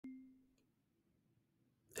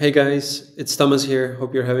Hey guys, it's Thomas here.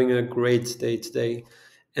 Hope you're having a great day today.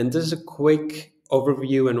 And this is a quick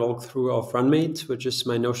overview and walkthrough of RunMate, which is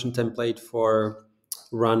my Notion template for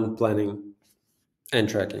run planning and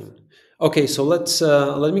tracking. Okay, so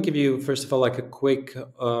let me give you first of all like a quick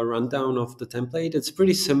rundown of the template. It's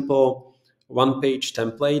pretty simple, one-page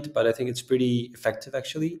template, but I think it's pretty effective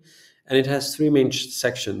actually. And it has three main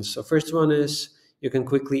sections. So first one is you can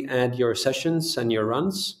quickly add your sessions and your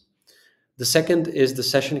runs. The second is the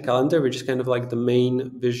session calendar, which is kind of like the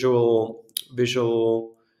main visual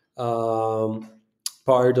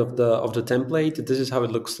part of the template. This is how it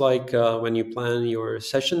looks like when you plan your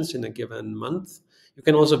sessions in a given month. You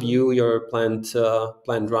can also view your planned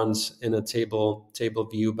runs in a table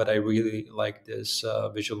view, but I really like this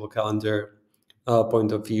visual calendar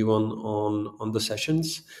point of view on the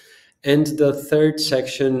sessions. And the third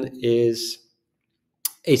section is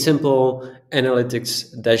a simple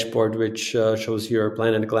analytics dashboard, which shows your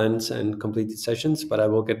plan at a glance and completed sessions, but I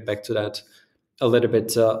will get back to that a little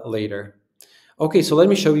bit later. Okay, so let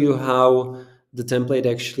me show you how the template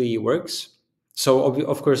actually works. So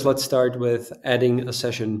of course, let's start with adding a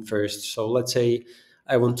session first. So let's say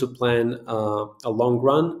I want to plan a long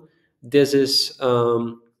run. This is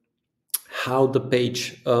how the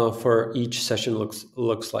page for each session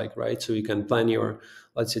looks like, right? So you can plan your,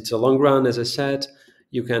 let's say it's a long run, as I said.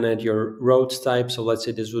 You can add your road type. So let's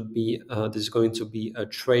say this is going to be a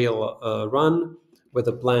trail run with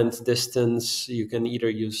a planned distance. You can either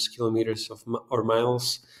use kilometers or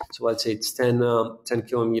miles. So let's say it's 10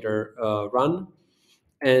 kilometer run.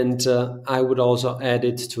 And I would also add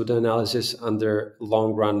it to the analysis under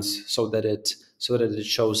long runs so that it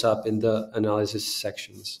shows up in the analysis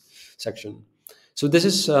section. So this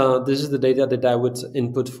is the data that I would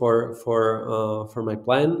input for my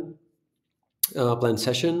plan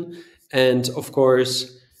session, and of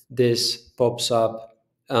course this pops up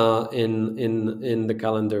in the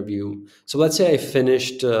calendar view. So let's say I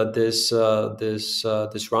finished this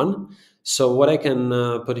run. So what I can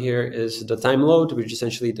put here is the time load, which is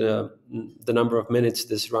essentially the number of minutes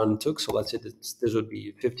this run took. So let's say this would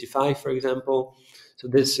be 55, for example. So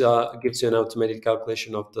this gives you an automated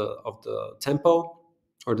calculation of the tempo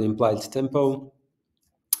or the implied tempo.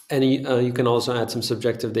 And you can also add some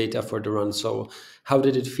subjective data for the run. So how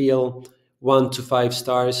did it feel? 1 to 5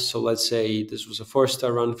 stars. So let's say this was a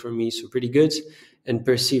 4-star run for me, so pretty good. And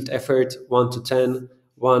perceived effort, 1 to 10.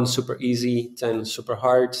 1 super easy, 10 super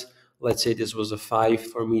hard. Let's say this was a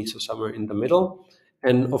 5 for me, so somewhere in the middle.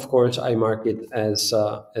 And of course, I mark it as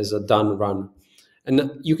a done run.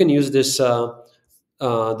 And you can use this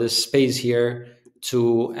space here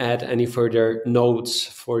to add any further notes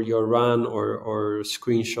for your run or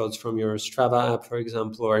screenshots from your Strava app, for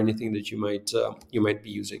example, or anything that you might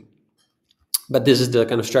be using. But this is the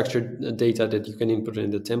kind of structured data that you can input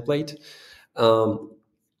in the template.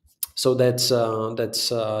 So that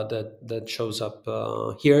shows up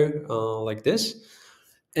here like this.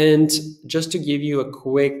 And just to give you a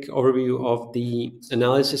quick overview of the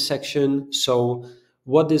analysis section, so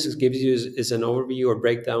what this gives you is an overview or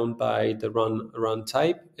breakdown by the run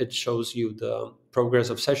type. It shows you the progress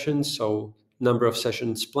of sessions, so number of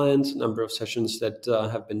sessions planned, number of sessions that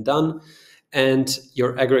have been done, and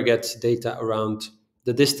your aggregate data around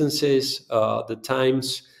the distances, the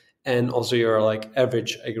times, and also your like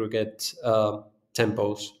average aggregate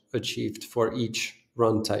tempos achieved for each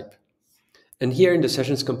run type. And here in the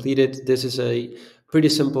sessions completed, this is a pretty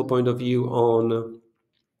simple point of view on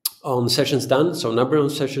sessions done. So number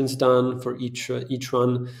of sessions done for each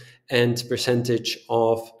run, and percentage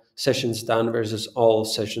of sessions done versus all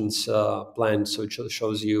sessions planned. So it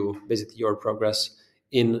shows you basically your progress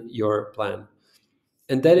in your plan.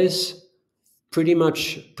 And that is pretty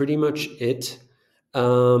much it.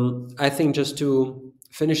 I think just to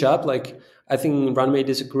finish up, like I think RunMate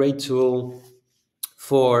is a great tool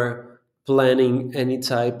for planning any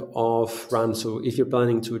type of run. So if you're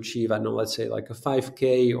planning to achieve, I don't know, let's say like a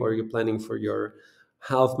 5K, or you're planning for your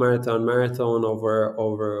half marathon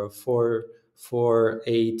over 4,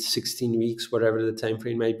 8, 16 weeks, whatever the time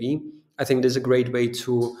frame might be, I think this is a great way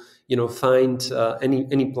to find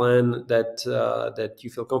any plan that you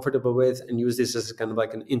feel comfortable with, and use this as kind of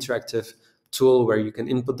like an interactive tool where you can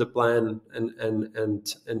input the plan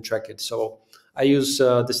and track it. So I use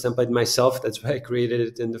this template myself. That's why I created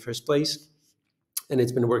it in the first place, and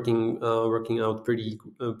it's been working out pretty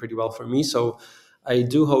well for me. So I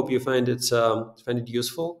do hope you find it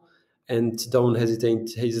useful, and don't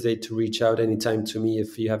hesitate to reach out anytime to me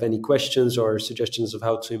if you have any questions or suggestions of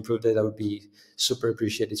how to improve that. That would be super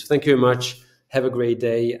appreciated. So thank you very much. Have a great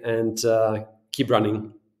day, and keep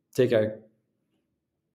running. Take care.